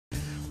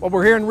Well,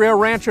 we're here in Rio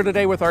Rancho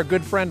today with our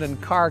good friend and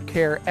car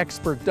care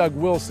expert, Doug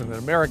Wilson at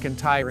American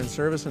Tire and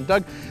Service. And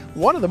Doug,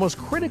 one of the most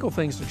critical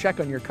things to check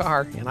on your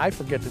car, and I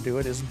forget to do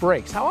it, is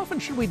brakes. How often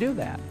should we do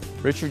that?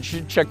 Richard, you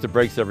should check the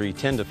brakes every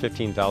 10 to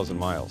 15,000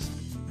 miles.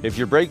 If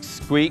your brakes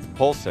squeak,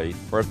 pulsate,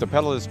 or if the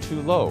pedal is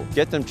too low,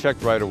 get them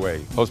checked right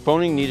away.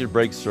 Postponing needed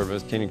brake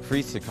service can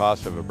increase the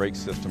cost of a brake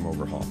system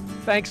overhaul.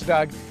 Thanks,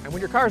 Doug. And when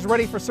your car is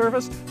ready for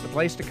service, the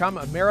place to come,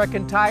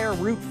 American Tire,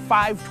 Route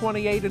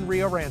 528 in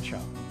Rio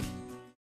Rancho.